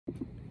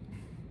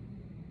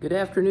Good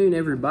afternoon,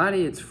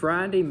 everybody. It's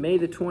Friday, May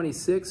the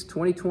 26th,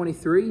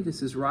 2023.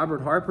 This is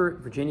Robert Harper at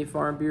Virginia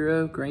Farm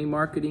Bureau, Grain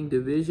Marketing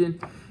Division,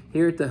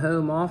 here at the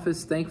home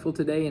office. Thankful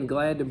today and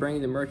glad to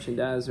bring the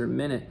Merchandiser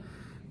Minute.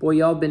 Boy,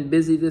 y'all been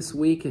busy this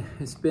week.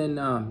 It's been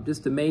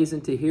just amazing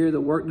to hear the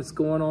work that's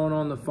going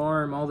on the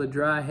farm, all the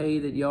dry hay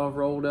that y'all have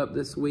rolled up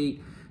this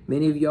week.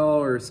 Many of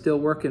y'all are still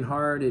working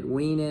hard at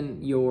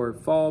weaning your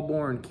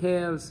fall-born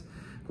calves.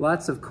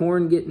 Lots of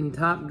corn getting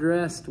top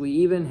dressed. We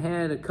even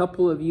had a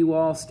couple of you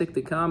all stick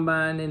the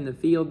combine in the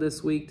field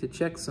this week to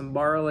check some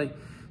barley.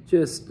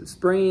 Just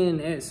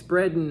spraying,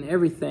 spreading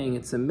everything.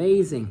 It's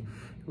amazing.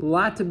 A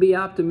lot to be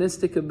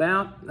optimistic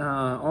about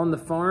on the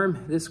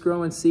farm this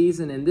growing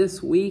season. And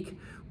this week,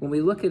 when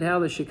we look at how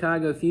the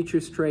Chicago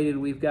futures traded,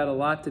 we've got a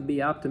lot to be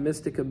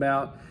optimistic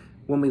about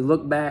when we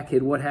look back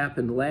at what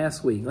happened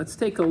last week. Let's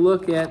take a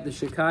look at the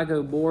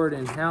Chicago board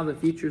and how the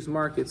futures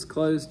markets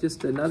closed.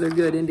 Just another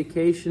good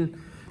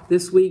indication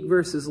this week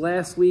versus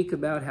last week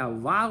about how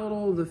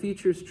volatile the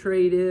futures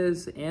trade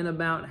is and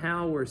about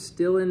how we're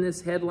still in this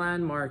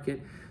headline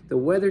market. The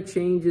weather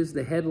changes,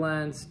 the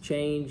headlines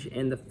change,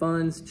 and the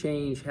funds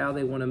change how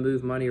they want to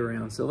move money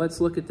around. So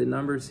let's look at the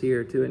numbers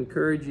here to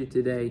encourage you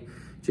today.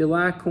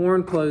 July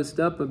corn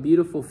closed up a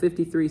beautiful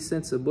 53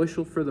 cents a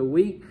bushel for the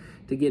week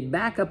to get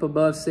back up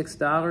above $6,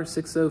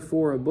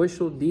 $6.04 a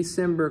bushel.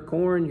 December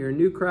corn, your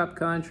new crop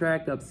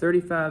contract, up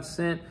 35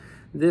 cents.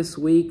 This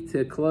week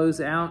to close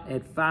out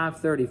at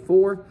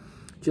 $5.34.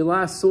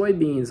 July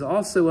soybeans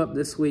also up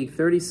this week,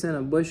 30 cents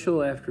a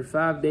bushel after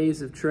 5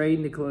 days of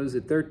trading to close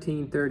at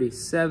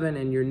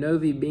 $13.37. And your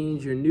Novi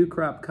beans, your new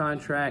crop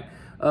contract,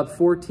 up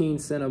 14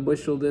 cents a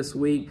bushel this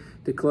week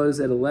to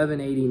close at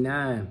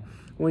 $11.89.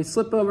 When we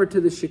slip over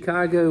to the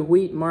Chicago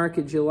wheat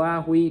market, July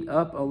wheat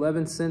up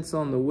 11 cents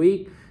on the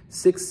week,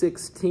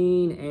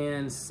 $6.16,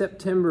 and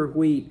September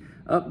wheat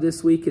up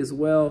this week as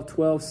well,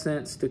 12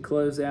 cents to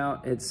close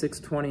out at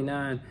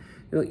 $6.29.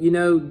 You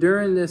know,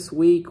 during this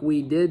week,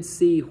 we did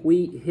see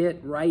wheat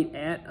hit right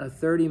at a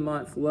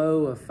 30-month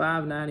low of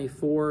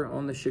 $5.94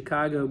 on the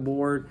Chicago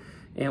board,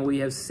 and we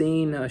have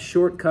seen a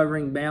short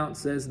covering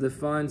bounce as the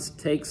funds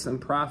take some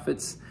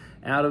profits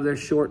out of their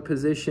short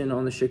position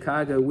on the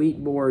Chicago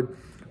wheat board.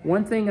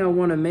 One thing I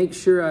want to make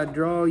sure I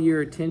draw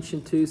your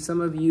attention to,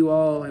 some of you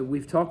all,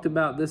 we've talked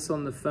about this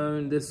on the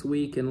phone this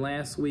week and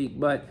last week,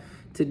 but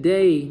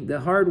today, the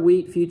hard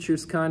wheat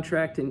futures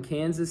contract in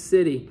Kansas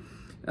City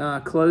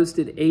closed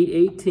at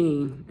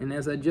 $8.18, and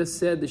as I just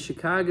said, the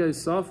Chicago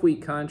soft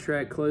wheat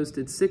contract closed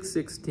at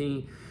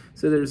 $6.16.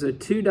 So there's a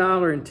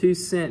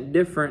 $2.02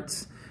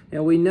 difference.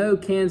 And we know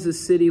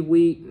Kansas City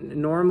wheat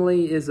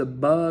normally is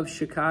above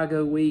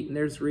Chicago wheat, and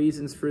there's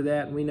reasons for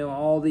that. We know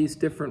all these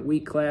different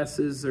wheat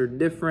classes are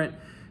different.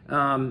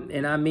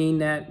 And I mean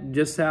that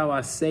just how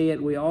I say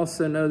it. We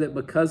also know that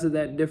because of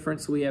that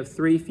difference, we have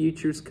 3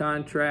 futures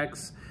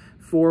contracts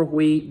for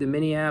wheat, the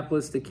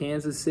Minneapolis, the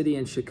Kansas City,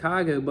 and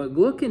Chicago. But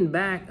looking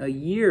back a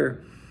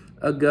year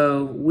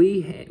ago,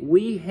 we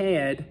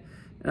had,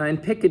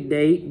 and pick a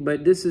date,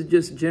 but this is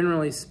just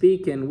generally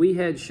speaking, we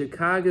had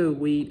Chicago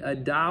wheat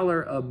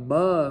 $1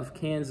 above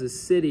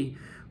Kansas City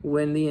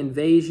when the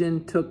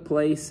invasion took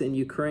place in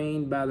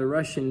Ukraine by the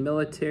Russian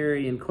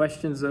military and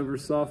questions over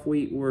soft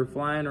wheat were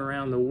flying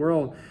around the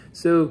world.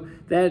 So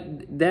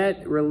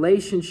that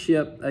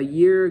relationship a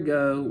year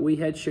ago, we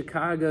had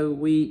Chicago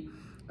wheat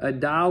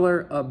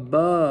 $1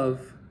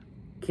 above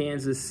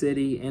Kansas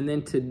City, and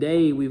then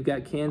today we've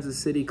got Kansas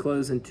City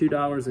closing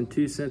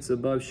 $2.02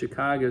 above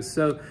Chicago.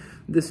 So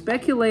the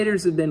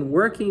speculators have been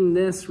working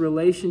this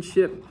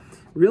relationship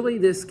really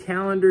this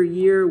calendar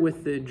year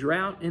with the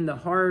drought in the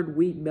hard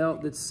wheat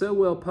belt that's so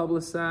well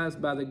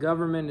publicized by the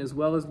government as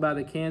well as by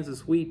the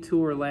Kansas Wheat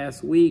Tour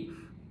last week.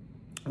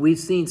 We've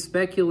seen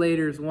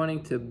speculators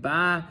wanting to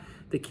buy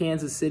the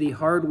Kansas City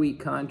hard wheat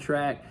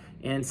contract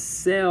and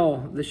sell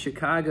the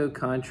Chicago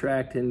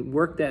contract and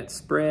work that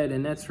spread,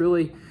 and that's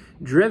really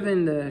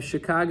driven the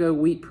Chicago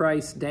wheat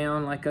price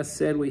down. Like I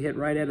said, we hit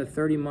right at a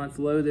 30-month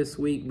low this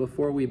week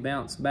before we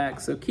bounce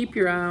back. So keep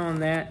your eye on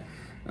that.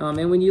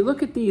 And when you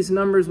look at these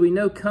numbers, we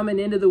know coming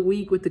into the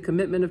week with the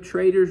Commitment of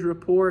Traders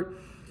report,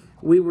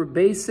 we were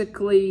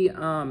basically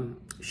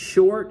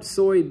short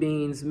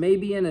soybeans,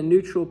 maybe in a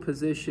neutral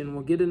position.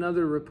 We'll get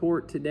another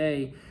report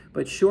today,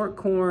 but short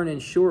corn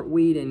and short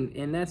wheat,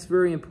 and that's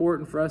very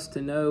important for us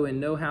to know and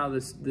know how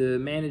the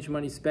managed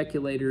money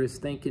speculator is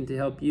thinking to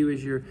help you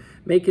as you're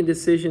making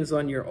decisions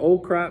on your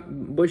old crop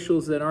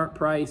bushels that aren't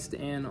priced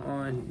and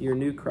on your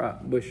new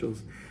crop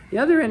bushels. The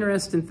other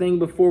interesting thing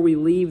before we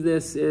leave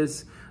this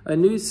is a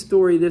news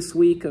story this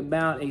week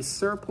about a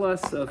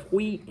surplus of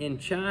wheat in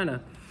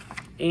China.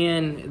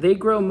 And they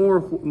grow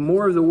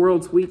more of the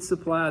world's wheat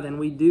supply than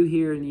we do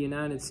here in the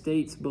United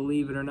States,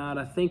 believe it or not.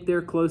 I think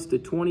they're close to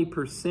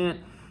 20%,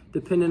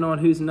 depending on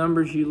whose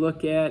numbers you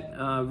look at,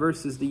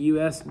 versus the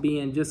U.S.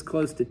 being just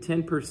close to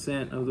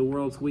 10% of the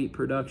world's wheat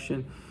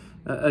production.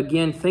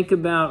 Again, think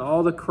about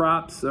all the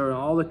crops or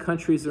all the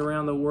countries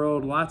around the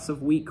world, lots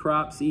of wheat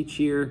crops each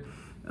year.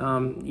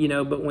 But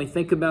when we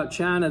think about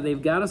China,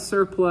 they've got a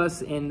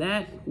surplus, and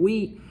that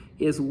wheat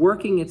is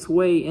working its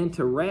way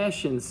into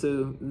rations,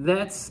 so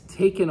that's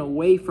taken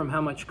away from how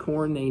much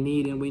corn they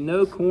need. And we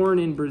know corn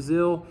in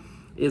Brazil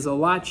is a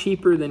lot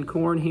cheaper than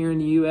corn here in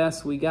the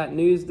U.S. We got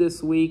news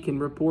this week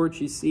and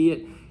reports, you see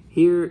it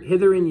here,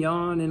 hither and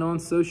yon, and on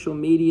social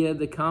media.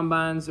 The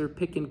combines are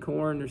picking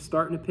corn. They're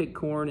starting to pick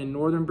corn in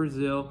northern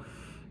Brazil.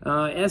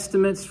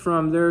 Estimates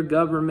from their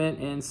government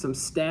and some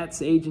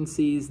stats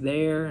agencies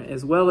there,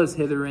 as well as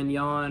hither and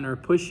yon, are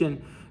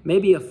pushing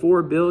maybe a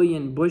 4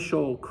 billion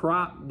bushel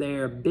crop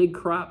there, big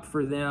crop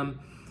for them.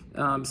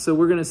 So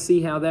we're going to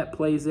see how that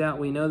plays out.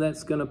 We know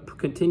that's going to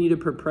continue to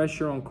put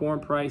pressure on corn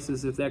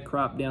prices if that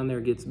crop down there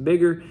gets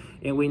bigger.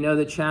 And we know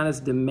that China's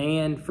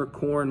demand for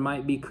corn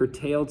might be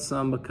curtailed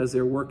some because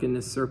they're working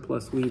this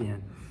surplus wheat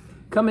in.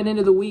 Coming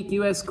into the week,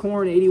 U.S.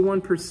 corn,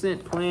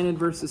 81% planted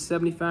versus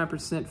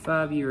 75%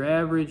 5-year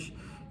average.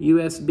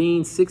 U.S.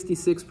 beans,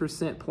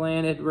 66%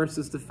 planted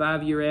versus the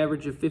 5-year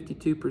average of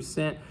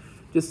 52%.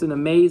 Just an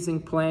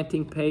amazing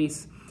planting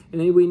pace. And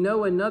then we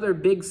know another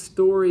big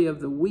story of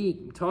the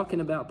week,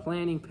 talking about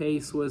planting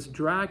pace, was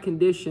dry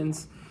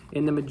conditions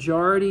in the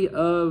majority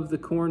of the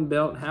Corn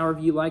Belt, however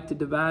you like to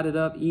divide it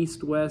up,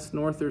 east, west,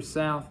 north, or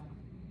south.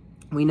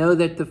 We know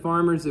that the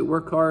farmers that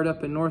work hard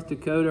up in North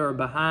Dakota are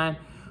behind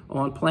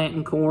on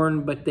planting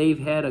corn, but they've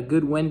had a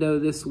good window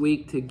this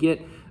week to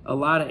get a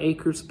lot of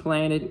acres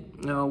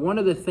planted. One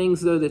of the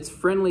things, though, that's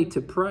friendly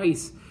to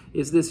price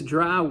is this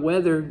dry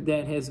weather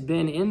that has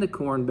been in the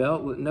Corn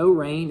Belt with no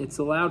rain. It's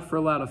allowed for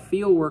a lot of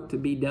field work to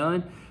be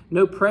done.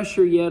 No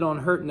pressure yet on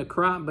hurting the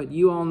crop, but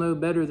you all know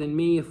better than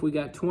me, if we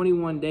got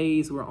 21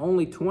 days, we're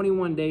only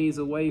 21 days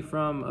away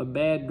from a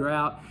bad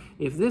drought.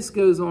 If this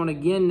goes on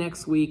again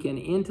next week and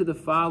into the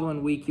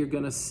following week, you're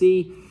going to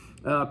see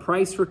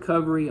price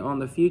recovery on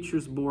the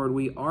futures board.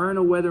 We are in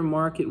a weather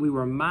market. We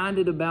were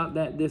reminded about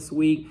that this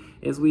week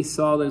as we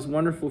saw those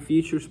wonderful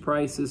futures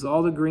prices,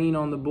 all the green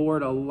on the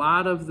board. A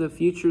lot of the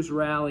futures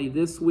rally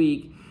this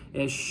week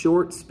as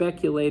short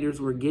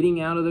speculators were getting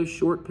out of those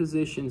short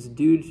positions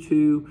due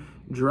to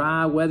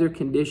dry weather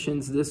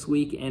conditions this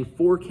week and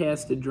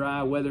forecasted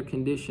dry weather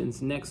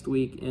conditions next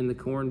week in the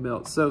Corn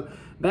Belt. So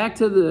back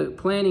to the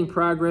planting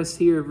progress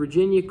here.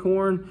 Virginia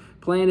corn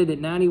planted at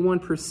 91%,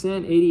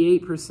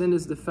 88%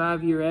 is the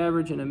 5-year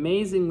average, and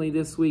amazingly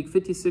this week,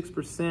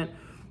 56%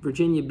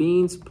 Virginia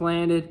beans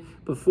planted.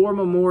 Before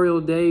Memorial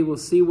Day, we'll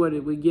see what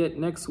we get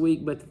next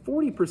week, but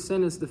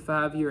 40% is the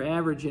 5-year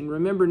average. And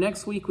remember,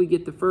 next week we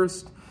get the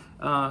first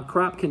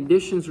crop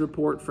conditions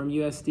report from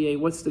USDA.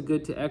 What's the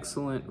good to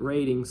excellent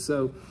rating?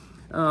 So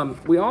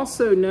we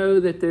also know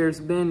that there's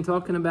been,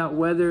 talking about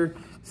weather,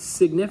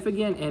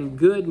 significant and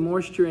good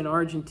moisture in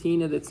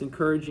Argentina that's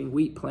encouraging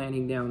wheat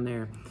planting down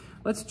there.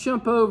 Let's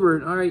jump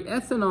over. All right,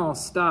 ethanol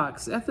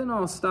stocks.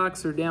 Ethanol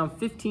stocks are down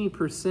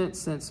 15%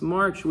 since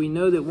March. We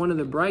know that one of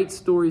the bright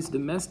stories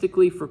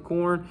domestically for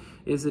corn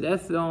is that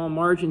ethanol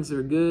margins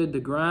are good. The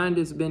grind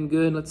has been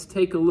good. Let's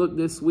take a look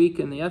this week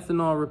in the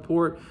ethanol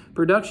report.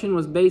 Production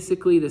was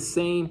basically the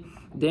same,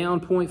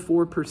 down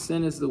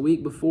 0.4% as the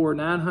week before,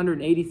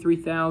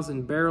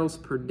 983,000 barrels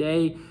per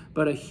day.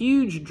 But a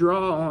huge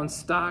draw on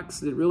stocks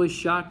that really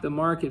shocked the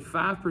market,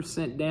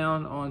 5%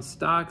 down on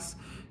stocks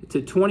to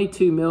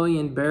 22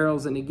 million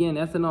barrels. And again,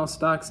 ethanol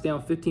stocks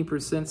down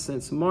 15%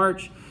 since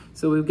March.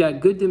 So we've got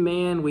good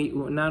demand. We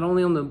not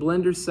only on the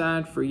blender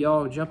side for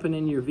y'all jumping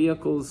in your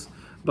vehicles,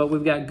 but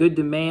we've got good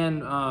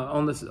demand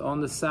on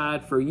the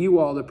side for you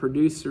all, the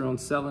producer, on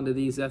selling to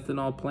these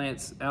ethanol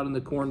plants out in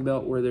the Corn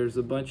Belt where there's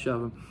a bunch of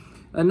them.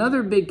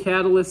 Another big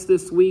catalyst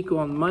this week,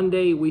 on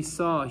Monday, we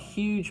saw a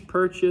huge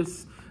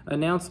purchase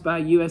announced by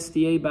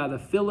USDA by the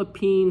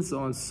Philippines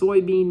on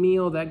soybean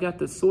meal. That got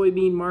the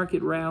soybean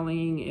market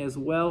rallying, as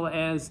well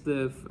as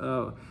the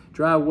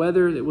dry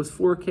weather that was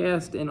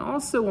forecast. And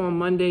also on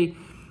Monday,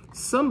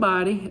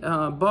 somebody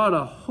bought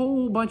a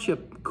whole bunch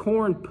of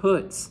corn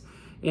puts,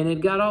 and it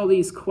got all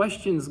these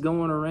questions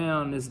going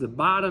around. Is the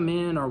bottom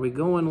in? Are we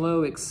going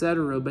low,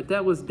 etc.? But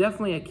that was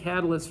definitely a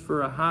catalyst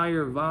for a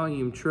higher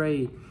volume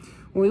trade.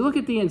 When we look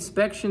at the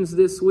inspections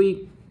this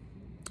week,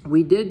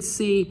 we did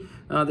see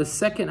the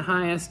second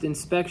highest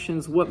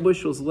inspections, what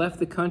bushels left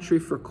the country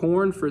for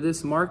corn for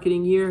this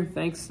marketing year.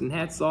 Thanks and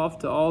hats off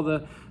to all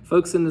the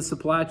folks in the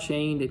supply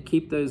chain that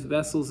keep those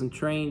vessels and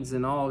trains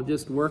and all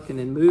just working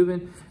and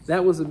moving.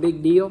 That was a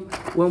big deal.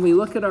 When we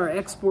look at our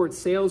export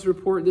sales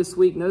report this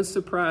week, no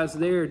surprise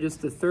there,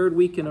 just the third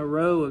week in a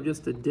row of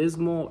just a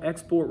dismal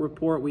export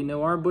report. We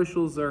know our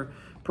bushels are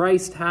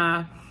priced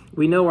high.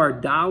 We know our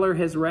dollar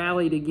has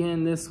rallied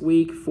again this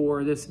week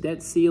for this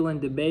debt ceiling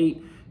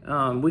debate.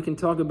 We can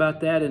talk about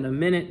that in a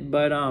minute,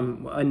 but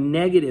a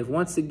negative,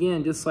 once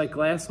again, just like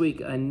last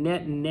week, a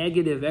net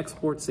negative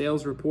export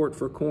sales report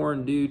for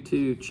corn due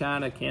to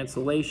China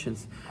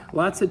cancellations.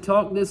 Lots of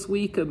talk this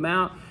week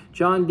about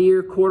John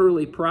Deere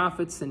quarterly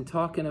profits and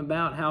talking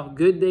about how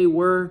good they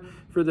were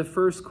for the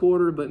first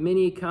quarter, but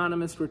many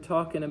economists were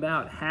talking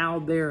about how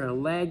they're a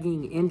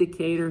lagging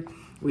indicator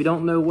We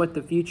don't know what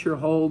the future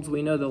holds.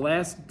 We know the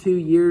last 2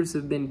 years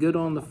have been good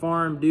on the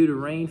farm due to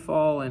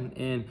rainfall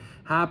and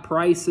high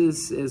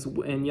prices,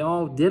 and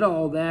y'all did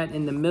all that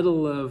in the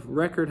middle of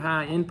record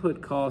high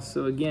input costs.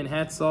 So again,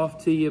 hats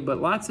off to you. But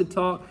lots of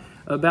talk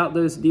about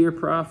those deer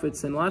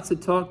profits, and lots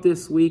of talk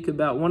this week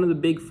about one of the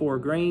big four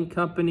grain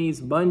companies,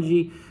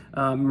 Bunge,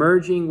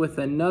 merging with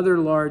another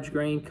large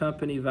grain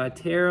company,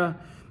 Viterra.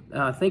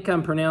 I think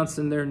I'm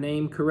pronouncing their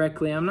name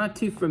correctly. I'm not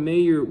too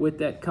familiar with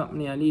that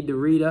company. I need to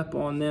read up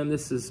on them.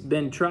 This has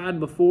been tried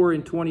before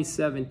in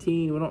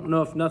 2017. We don't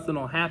know if nothing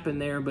will happen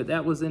there, but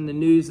that was in the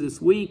news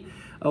this week,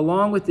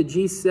 along with the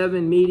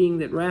G7 meeting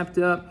that wrapped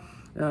up.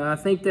 I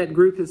think that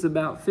group is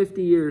about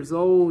 50 years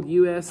old.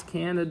 U.S.,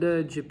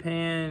 Canada,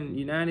 Japan,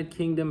 United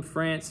Kingdom,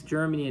 France,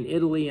 Germany, and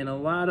Italy, and a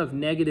lot of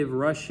negative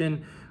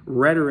Russian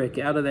rhetoric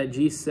out of that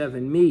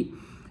G7 meeting.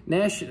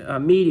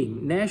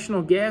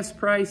 National gas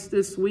price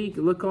this week.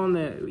 Look on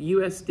the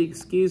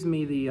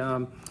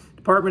the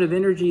Department of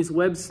Energy's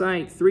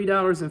website,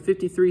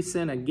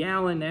 $3.53 a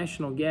gallon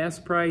national gas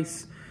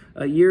price.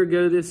 A year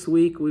ago this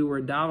week, we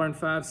were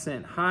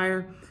 $1.05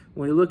 higher.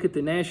 When we look at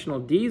the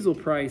national diesel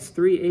price,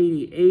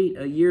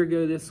 $3.88. A year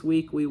ago this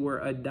week, we were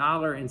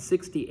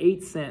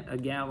 $1.68 a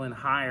gallon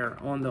higher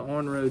on the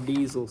on-road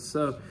diesel.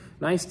 So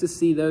nice to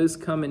see those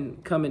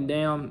coming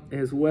down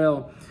as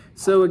well.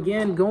 So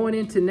again, going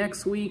into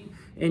next week,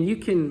 and you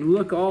can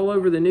look all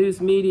over the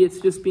news media, it's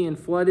just being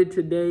flooded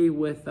today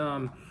with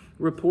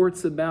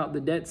reports about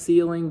the debt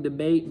ceiling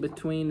debate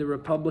between the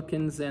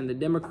Republicans and the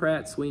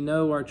Democrats. We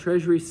know our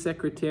Treasury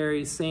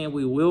Secretary is saying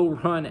we will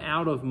run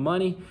out of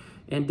money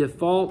and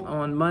default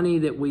on money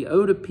that we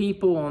owe to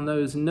people on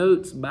those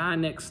notes by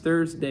next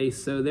Thursday.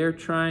 So they're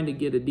trying to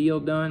get a deal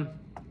done.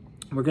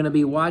 We're going to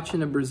be watching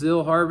the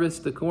Brazil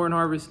harvest, the corn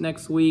harvest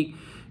next week,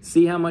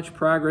 see how much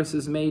progress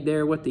is made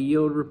there, what the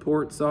yield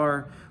reports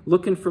are,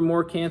 looking for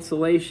more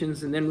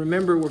cancellations. And then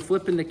remember, we're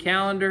flipping the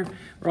calendar.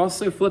 We're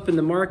also flipping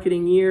the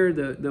marketing year.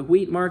 The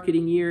wheat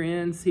marketing year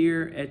ends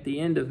here at the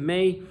end of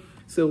May.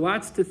 So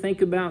lots to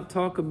think about,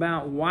 talk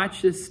about,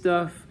 watch this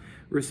stuff.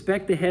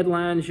 Respect the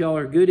headlines. Y'all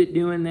are good at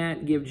doing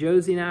that. Give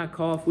Josie and I a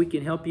call if we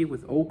can help you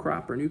with old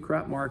crop or new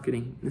crop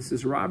marketing. This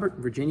is Robert,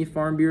 Virginia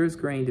Farm Bureau's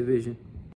Grain Division.